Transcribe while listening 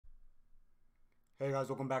Hey guys,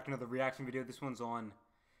 welcome back to another reaction video. This one's on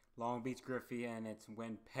LongBeachGriffy, and it's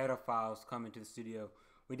when pedophiles come into the studio.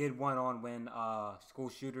 We did one on when school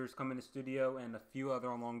shooters come into the studio, and a few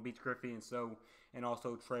other on LongBeachGriffy, and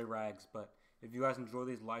also Trey Rags. But if you guys enjoy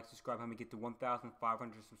these, like, subscribe, help me get to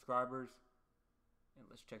 1,500 subscribers, and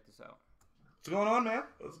let's check this out. What's going on, man?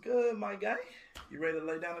 What's good, my guy? You ready to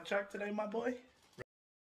lay down the track today, my boy?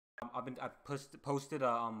 I posted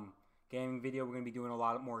a gaming video. We're gonna be doing a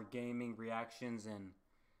lot more gaming reactions and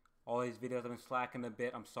all these videos. I've been slacking a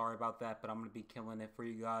bit. I'm sorry about that, but I'm gonna be killing it for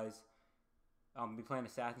you guys. I'm gonna be playing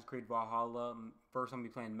Assassin's Creed Valhalla. First, I'm gonna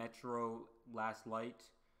be playing Metro Last Light.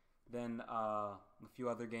 Then a few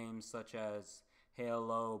other games such as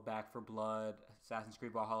Halo, Back 4 Blood, Assassin's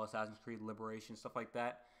Creed Valhalla, Assassin's Creed Liberation, stuff like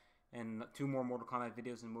that. And 2 more Mortal Kombat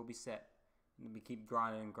videos, and we'll be set. And we keep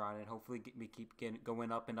grinding and grinding. Hopefully, we keep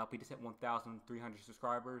going up and up. We just hit 1,300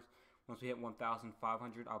 subscribers. Once we hit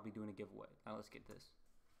 1,500, I'll be doing a giveaway. Now let's get this.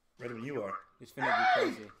 Ready when you are. It's finna be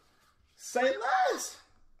crazy. Say less!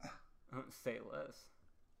 Say less.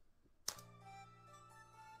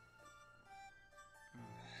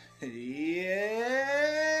 Yeah!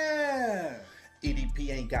 EDP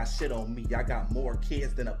ain't got shit on me. I got more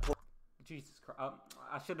kids than a Jesus Christ.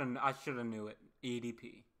 I shoulda knew it.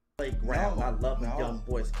 EDP. Playground. I love when young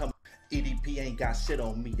boys come. EDP ain't got shit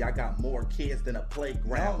on me. I got more kids than a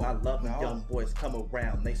playground. I love when young boys come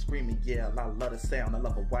around. They scream and yell. I love the sound. I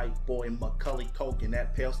love a white boy, Macaulay Culkin.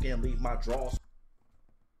 That pale skin leave my drawers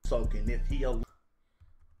soaking. If he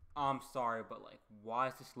I'm sorry, but like, why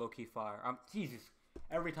is this low-key fire? Jesus.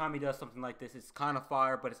 Every time he does something like this, it's kind of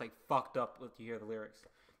fire, but it's like fucked up when you hear the lyrics. I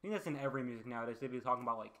think that's in every music nowadays. They be talking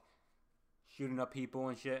about like shooting up people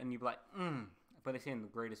and shit, and you be like, but they say it in the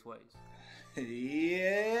greatest ways.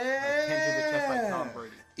 Yeah. Like, pinned to the chest like Tom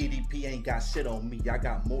Brady. EDP ain't got shit on me. I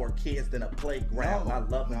got more kids than a playground. I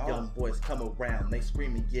love when young boys come around. They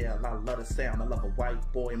scream and yell. I love the sound. I love a white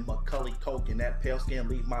boy, Macaulay Culkin. That pale skin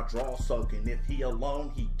leave my drawers soaking. If he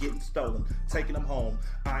alone, he getting stolen. Taking him home.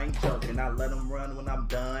 I ain't joking. I let him run when I'm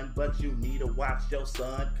done. But you need to watch your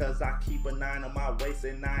son, cause I keep a 9 on my waist,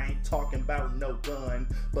 and I ain't talking about no gun.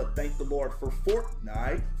 But thank the Lord for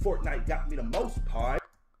Fortnite. Fortnite got me the most pie.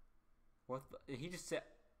 What he just said?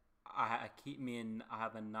 I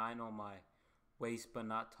have a 9 on my waist, but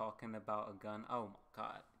not talking about a gun. Oh my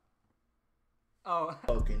god. Oh.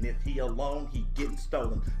 If he alone, he getting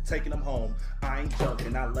stolen. Taking him home. I ain't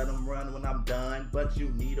joking. I let him run when I'm done. But you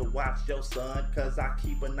need to watch your son, cause I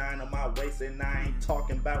keep a 9 on my waist, and I ain't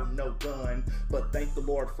talking about no gun. But thank the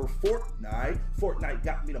Lord for Fortnite. Fortnite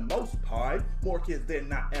got me the most pie. More kids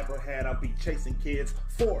than I ever had. I'll be chasing kids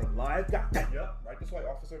for life. God damn. Yep, right this way,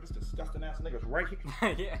 officer. This disgusting ass nigga's right here.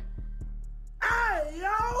 Yeah. Hey,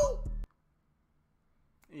 yo!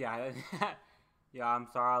 Yeah. Yeah, I'm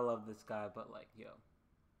sorry, I love this guy, but like, yo,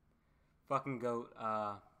 fucking GOAT.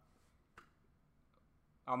 I'm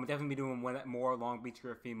definitely be doing more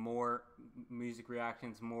LongBeachGriffy, more music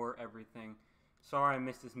reactions, more everything. Sorry I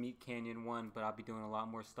missed this Meat Canyon one, but I'll be doing a lot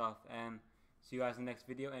more stuff. And see you guys in the next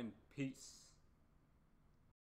video, and peace.